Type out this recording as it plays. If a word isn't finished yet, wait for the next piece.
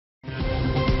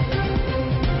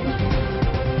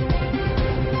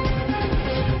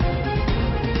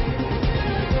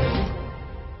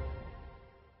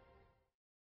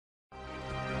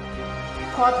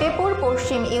ফতেপুর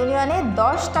পশ্চিম ইউনিয়নে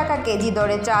 10 টাকা কেজি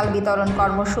দরে চাল বিতরণ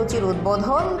কর্মসূচির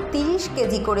উদ্বোধন। 30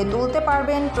 কেজি করে তুলতে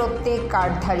পারবেন প্রত্যেক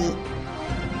কার্ডধারী।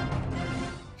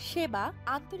 সেবা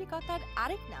আন্তরিকতার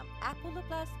আরেক নাম অ্যাপোলো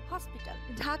প্লাস হসপিটাল।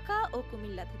 ঢাকা ও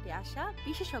কুমিল্লা থেকে আসা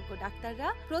বিশেষজ্ঞ ডাক্তাররা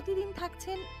প্রতিদিন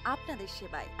থাকছেন আপনাদের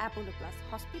সেবায়। অ্যাপোলো প্লাস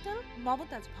হসপিটাল,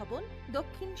 মমতাজ ভবন,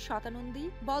 দক্ষিণ শতানন্দী,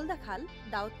 বলদাখাল,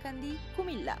 দাউদকান্দি,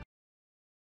 কুমিল্লা।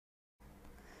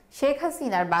 শেখ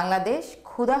হাসিনার বাংলাদেশ,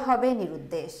 ক্ষুধা হবে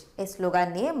নিরুদ্দেশ এই স্লোগান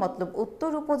নিয়ে মতলব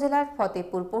উত্তর উপজেলার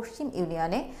ফতেপুর পশ্চিম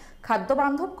ইউনিয়নে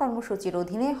খাদ্যবান্ধব কর্মসূচির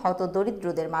অধীনে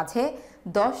হতদরিদ্রদের মাঝে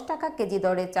 10 টাকা কেজি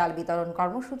দরে চাল বিতরণ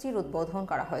কর্মসূচির উদ্বোধন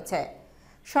করা হয়েছে।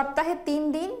 সপ্তাহে 3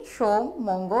 দিন সোম,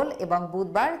 মঙ্গল এবং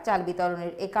বুধবার চাল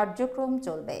বিতরণের এ কার্যক্রম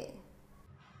চলবে।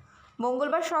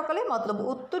 মঙ্গলবার সকালে মতলব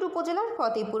উত্তর উপজেলার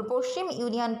ফতেপুর পশ্চিম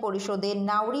ইউনিয়ন পরিষদের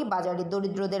নাউরি বাজারে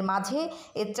দরিদ্রদের মাঝে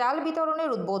এ চাল বিতরণের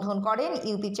উদ্বোধন করেন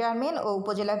ইউপি চেয়ারম্যান ও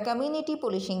উপজেলা কমিউনিটি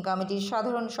পুলিশিং কমিটির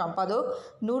সাধারণ সম্পাদক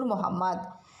নূর মোহাম্মদ।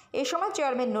 এ সময়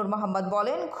চেয়ারম্যান নূর মোহাম্মদ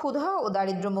বলেন, ক্ষুধা ও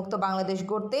দারিদ্র্যমুক্ত বাংলাদেশ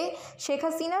গড়তে শেখ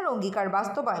হাসিনার অঙ্গীকার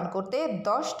বাস্তবায়ন করতে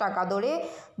 10 টাকা দরে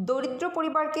দরিদ্র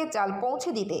পরিবারকে চাল পৌঁছে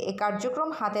দিতে এ কার্যক্রম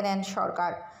হাতে নেন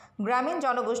সরকার। গ্রামীণ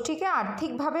জনগোষ্ঠীকে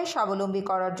আর্থিকভাবে স্বাবলম্বী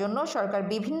করার জন্য সরকার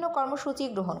বিভিন্ন কর্মসূচি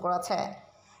গ্রহণ করেছে।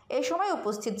 এ সময়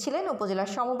উপস্থিত ছিলেন উপজেলা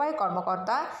সমবায়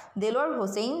কর্মকর্তা দেলোয়ার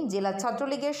হোসেন, জেলা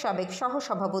ছাত্রলীগের সাবেক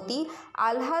সহসভাপতি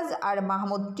আলহাজ আর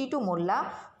মাহমুদ টিটু মোল্লা,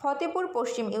 ফতেপুর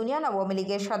পশ্চিম ইউনিয়ন আওয়ামী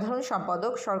লীগের সাধারণ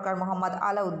সম্পাদক সরকার মোহাম্মদ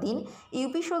আলাউদ্দিন,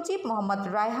 ইউপি সচিব মোহাম্মদ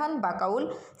রায়হান বাকাউল,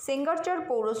 সেঙ্গারচর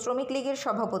পৌর শ্রমিক লীগের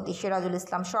সভাপতি সিরাজুল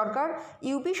ইসলাম সরকার,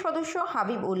 ইউপি সদস্য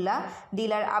হাবিব উল্লাহ,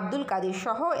 ডিলার আব্দুল কাদির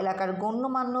সহ এলাকার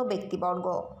গণ্যমান্য ব্যক্তিবর্গ।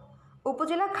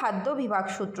 উপজেলা খাদ্য বিভাগ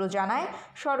সূত্র জানায়,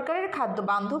 সরকারের খাদ্য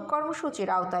বান্ধব কর্মসূচির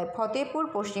আওতায় ফতেপুর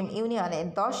পশ্চিম ইউনিয়নে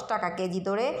 10 টাকা কেজি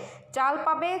দরে চাল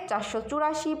পাবে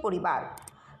 484 পরিবার।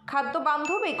 খাদ্য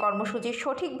বান্ধব এই কর্মসূচি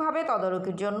সঠিকভাবে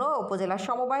তদারকির জন্য উপজেলা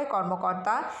সমবায়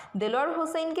কর্মকর্তা দেলোয়ার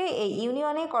হোসেনকে এই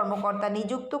ইউনিয়নে কর্মকর্তা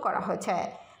নিযুক্ত করা হয়েছে।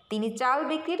 তিনি চাল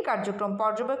বিক্রির কার্যক্রম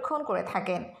পর্যবেক্ষণ করে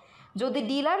থাকেন। যদি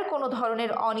ডিলার কোনো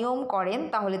ধরনের অনিয়ম করেন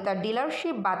তাহলে তার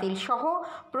ডিলারশিপ বাতিল সহ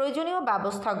প্রয়োজনীয়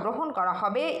ব্যবস্থা গ্রহণ করা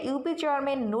হবে, ইউপি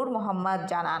চেয়ারম্যান নূর মোহাম্মদ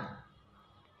জানান।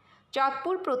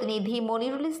 চাঁদপুর প্রতিনিধি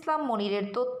মনিরুল ইসলাম মনিরের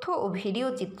তথ্য ও ভিডিও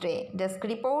চিত্রে। Desk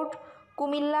report,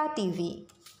 Comilla TV.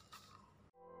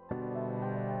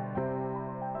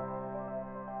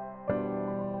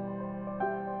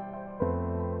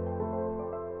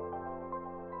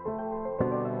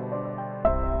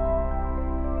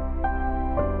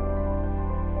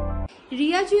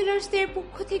 Riya জুয়েলার্সের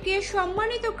পক্ষ থেকে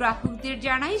সম্মানিত গ্রাহকদের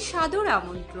জানাই সাদর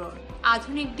আমন্ত্রণ।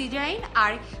 আধুনিক ডিজাইন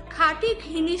আর খাঁটি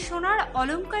ঘিনি সোনার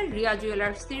অলংকার রিয়া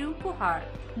জুয়েলার্সের উপহার।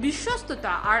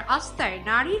 বিশ্বস্ততা আর আস্থায়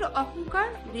নারীর অহংকার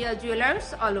রিয়া জুয়েলার্স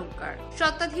অলংকার।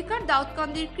 স্বত্বাধিকার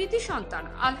দাউদকান্দির কৃতি সন্তান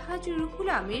আলহাজ রুহুল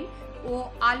আমিন ও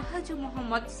আলহাজ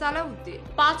মোহাম্মদ সালাউদ্দিন,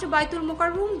 5 বাইতুল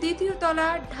মোকাররম, 2য় তলা,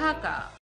 ঢাকা।